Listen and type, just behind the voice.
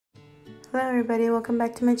Hello everybody, welcome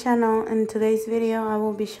back to my channel. In today's video I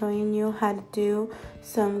will be showing you how to do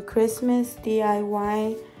some Christmas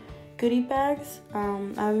DIY goodie bags.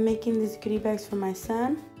 I'm making these goodie bags for my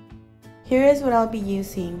son. Here is what I'll be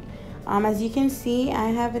using. As you can see,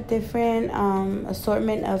 I have a different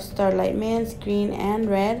assortment of Starlight Mints, green and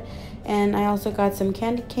red, and I also got some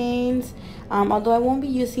candy canes. Although I won't be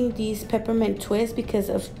using these peppermint twists because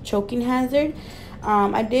of choking hazard,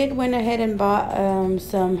 I did went ahead and bought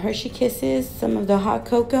some Hershey Kisses, some of the hot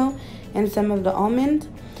cocoa, and some of the almond.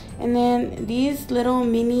 And then these little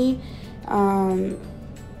mini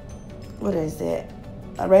what is it,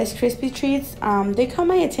 Rice Krispie treats. They caught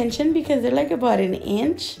my attention because they're like about an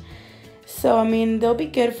inch, so I mean they'll be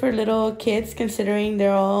good for little kids considering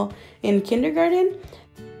they're all in kindergarten.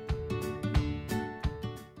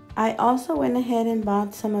 I also went ahead and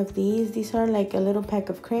bought some of these. These are like a little pack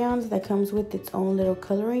of crayons that comes with its own little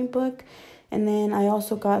coloring book. And then I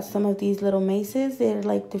also got some of these little maces. They're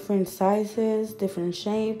like different sizes, different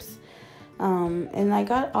shapes. And I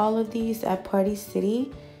got all of these at Party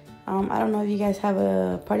City. I don't know if you guys have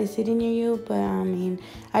a Party City near you, but I mean,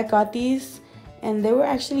 I got these and they were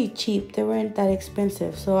actually cheap. They weren't that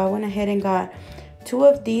expensive. So I went ahead and got 2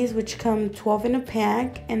 of these, which come 12 in a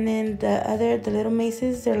pack, and then the little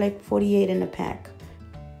maces, they're like 48 in a pack.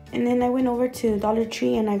 And then I went over to Dollar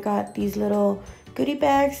Tree and I got these little goodie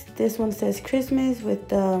bags. This one says Christmas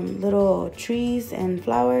with little trees and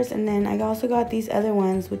flowers, and then I also got these other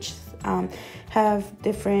ones which have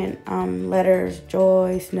different letters: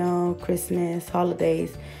 joy, snow, Christmas,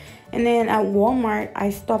 holidays. And then at Walmart,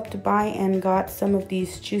 I stopped to buy and got some of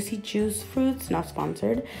these Juicy Juice fruits. Not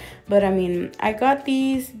sponsored, but I mean, I got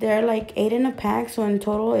these. They're like 8 in a pack, so in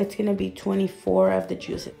total, it's going to be 24 of the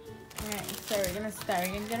juices. Alright, so we're going to start.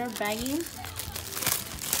 We're going to get our baggie.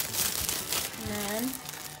 And then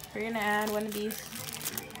we're going to add one of these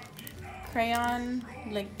crayon,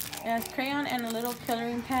 like crayon and a little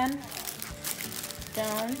coloring pen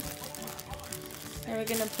down. Then we're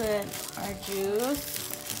going to put our juice,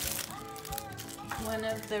 one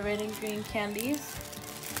of the red and green candies,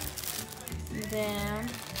 and then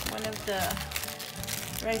one of the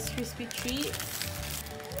Rice Krispie treats,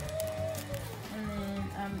 and then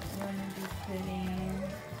I'm going to be putting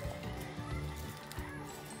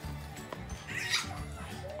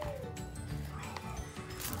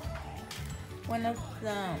one of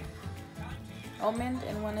the almond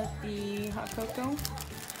and one of the hot cocoa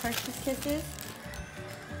Hershey Kisses,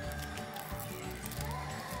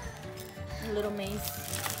 a little mace,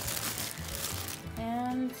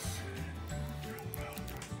 and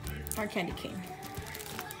our candy cane.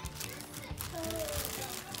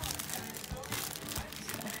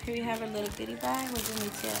 So here we have our little goodie bag. We're going to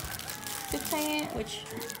need to zip tie it, which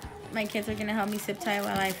my kids are going to help me zip tie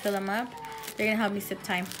while I fill them up. They're going to help me zip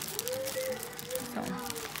tie. So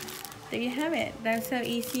there you have it. That's how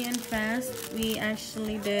easy and fast we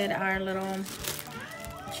actually did our little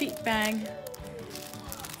treat bag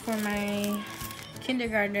for my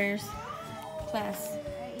kindergartners class.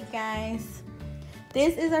 Alright, you guys,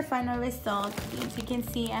 this is our final result. As you can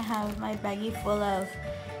see, I have my baggie full of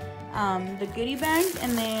the goodie bags,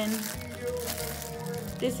 and then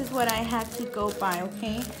this is what I had to go buy.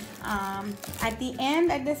 Okay, at the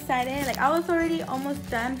end I decided, like, I was already almost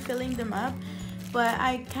done filling them up, but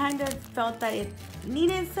I kind of felt that it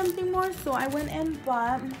needed something more, so I went and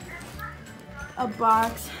bought a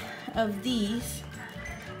box of these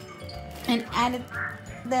and added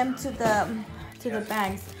them to the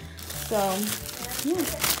bags. So yeah,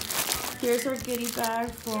 here's our goodie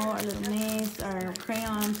bag for our little mace, our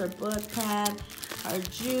crayons, our book pad, our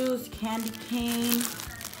juice, candy cane,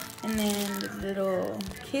 and then the little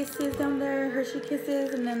kisses down there, Hershey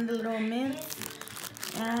Kisses, and then the little mints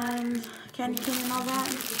and candy cane and all that.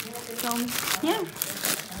 So yeah,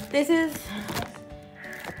 this is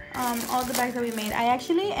all the bags that we made. I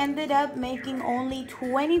actually ended up making only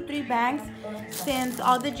 23 bags since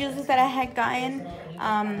all the juices that I had gotten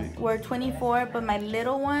were 24, but my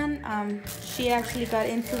little one, she actually got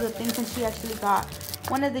into the things and she actually got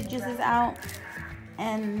one of the juices out,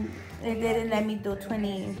 and it didn't let me do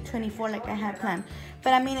 24 like I had planned.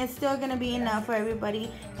 But I mean, it's still gonna be enough for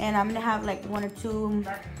everybody, and I'm gonna have like 1 or 2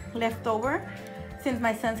 left over since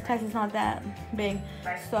my son's class is not that big.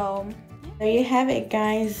 So there you have it,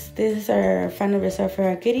 guys. This is our final result for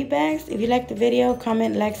our goodie bags. If you liked the video,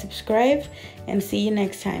 comment, like, subscribe, and see you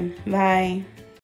next time. Bye.